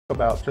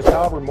about just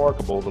how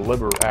remarkable the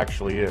liver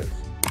actually is.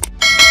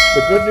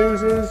 The good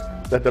news is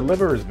that the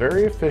liver is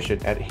very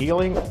efficient at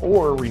healing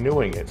or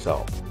renewing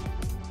itself.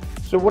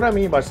 So what I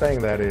mean by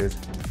saying that is,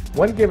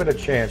 when given a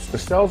chance, the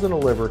cells in the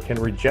liver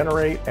can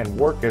regenerate and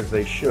work as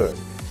they should,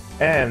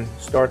 and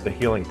start the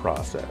healing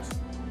process.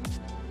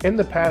 In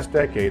the past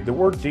decade, the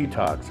word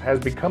detox has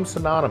become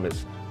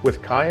synonymous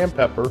with cayenne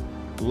pepper,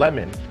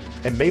 lemon,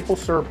 and maple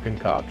syrup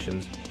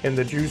concoctions in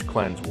the juice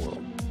cleanse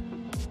world.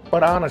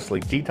 But honestly,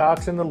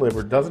 detoxing the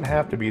liver doesn't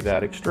have to be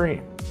that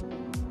extreme.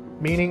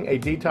 Meaning a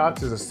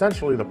detox is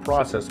essentially the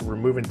process of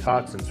removing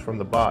toxins from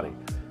the body.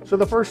 So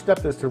the first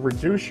step is to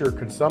reduce your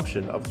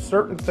consumption of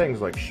certain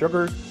things like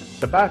sugars,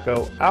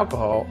 tobacco,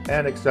 alcohol,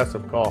 and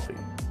excessive coffee.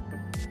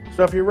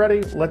 So if you're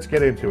ready, let's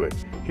get into it.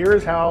 Here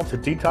is how to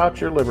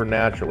detox your liver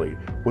naturally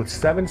with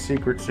 7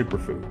 secret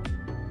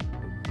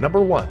superfoods.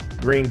 Number 1,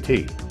 green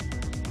tea.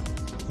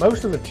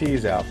 Most of the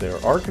teas out there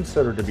are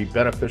considered to be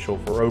beneficial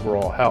for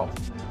overall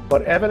health,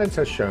 but evidence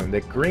has shown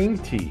that green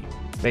tea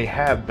may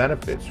have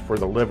benefits for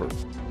the liver.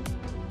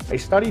 A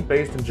study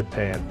based in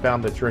Japan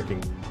found that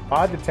drinking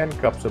 5 to 10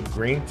 cups of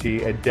green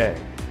tea a day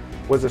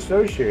was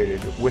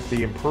associated with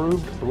the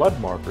improved blood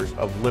markers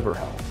of liver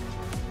health.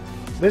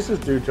 This is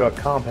due to a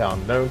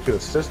compound known to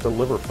assist the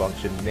liver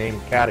function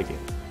named catechin.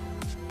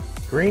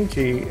 Green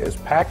tea is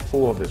packed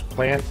full of this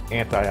plant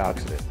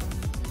antioxidant.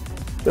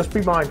 Just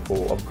be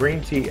mindful of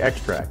green tea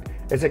extract,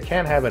 as it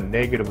can have a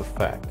negative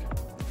effect.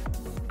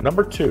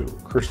 Number 2,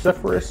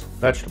 cruciferous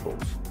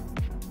vegetables.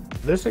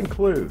 This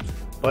includes,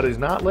 but is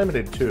not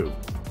limited to,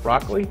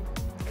 broccoli,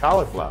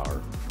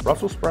 cauliflower,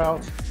 Brussels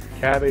sprouts,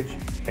 cabbage,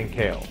 and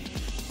kale.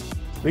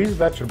 These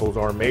vegetables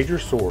are a major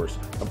source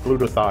of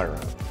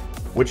glutathione,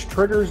 which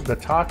triggers the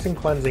toxin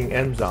cleansing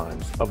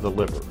enzymes of the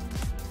liver.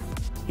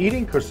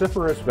 Eating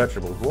cruciferous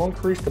vegetables will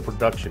increase the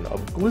production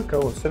of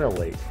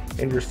glucosinolate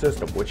in your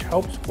system, which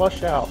helps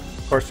flush out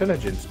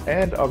carcinogens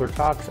and other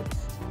toxins.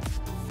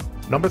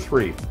 Number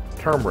 3,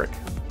 turmeric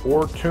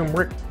or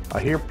turmeric. I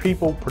hear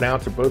people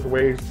pronounce it both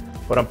ways,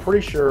 but I'm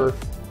pretty sure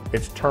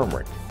it's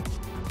turmeric.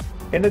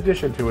 In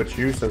addition to its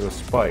use as a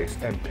spice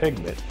and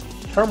pigment,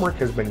 turmeric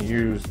has been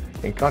used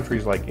in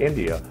countries like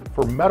India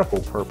for medical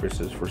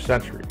purposes for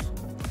centuries.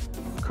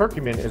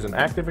 Curcumin is an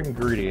active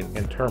ingredient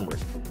in turmeric,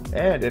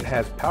 and it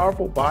has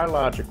powerful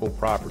biological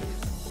properties.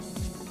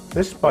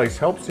 This spice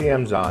helps the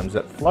enzymes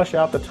that flush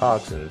out the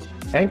toxins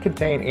and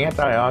contain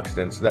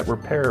antioxidants that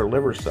repair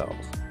liver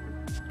cells.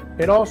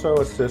 It also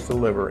assists the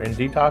liver in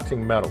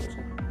detoxing metals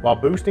while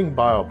boosting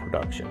bile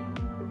production.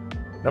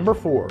 Number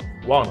 4,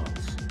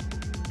 walnuts.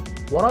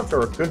 Walnuts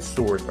are a good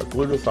source of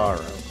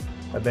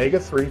glutathione,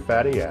 omega-3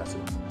 fatty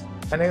acids,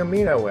 and an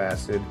amino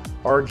acid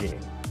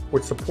arginine,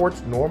 which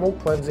supports normal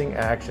cleansing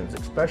actions,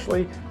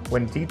 especially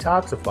when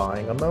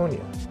detoxifying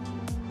ammonia.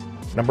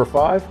 Number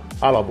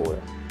 5, olive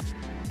oil.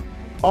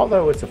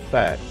 Although it's a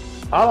fat,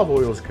 olive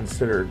oil is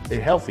considered a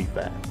healthy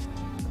fat.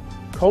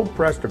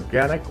 Cold-pressed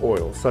organic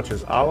oils such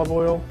as olive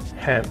oil,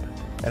 hemp,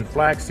 and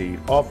flaxseed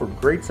offer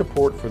great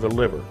support for the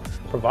liver,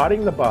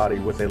 providing the body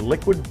with a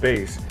liquid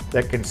base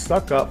that can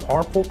suck up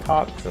harmful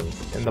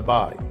toxins in the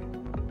body.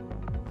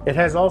 It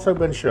has also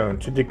been shown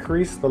to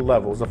decrease the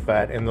levels of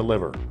fat in the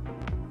liver.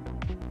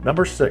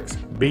 Number 6,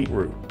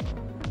 beetroot.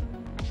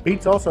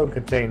 Beets also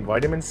contain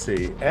vitamin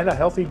C and a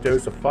healthy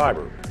dose of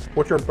fiber,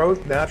 which are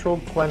both natural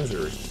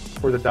cleansers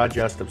for the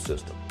digestive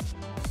system.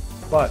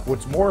 But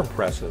what's more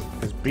impressive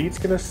is beets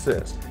can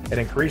assist in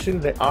increasing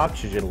the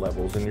oxygen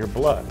levels in your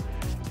blood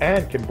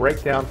and can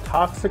break down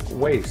toxic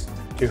waste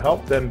to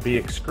help them be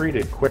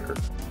excreted quicker.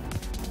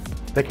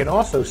 They can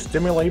also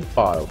stimulate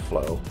bile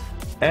flow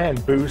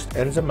and boost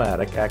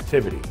enzymatic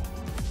activity.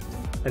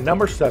 And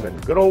number 7,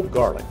 good old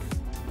garlic.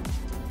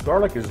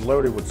 Garlic is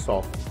loaded with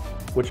sulfur,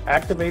 which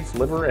activates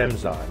liver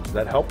enzymes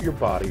that help your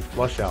body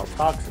flush out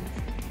toxins.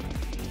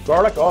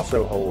 Garlic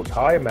also holds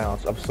high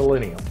amounts of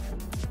selenium.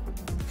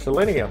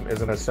 Selenium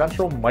is an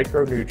essential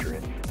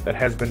micronutrient that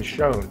has been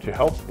shown to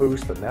help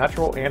boost the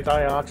natural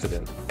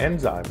antioxidant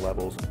enzyme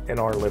levels in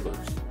our livers.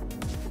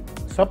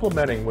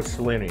 Supplementing with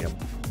selenium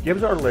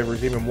gives our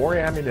livers even more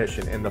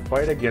ammunition in the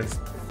fight against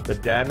the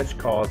damage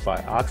caused by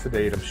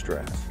oxidative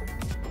stress.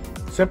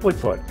 Simply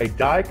put, a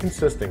diet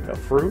consisting of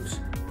fruits,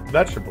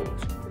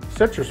 vegetables,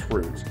 citrus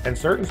fruits, and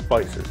certain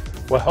spices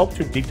will help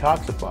to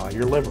detoxify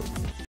your liver.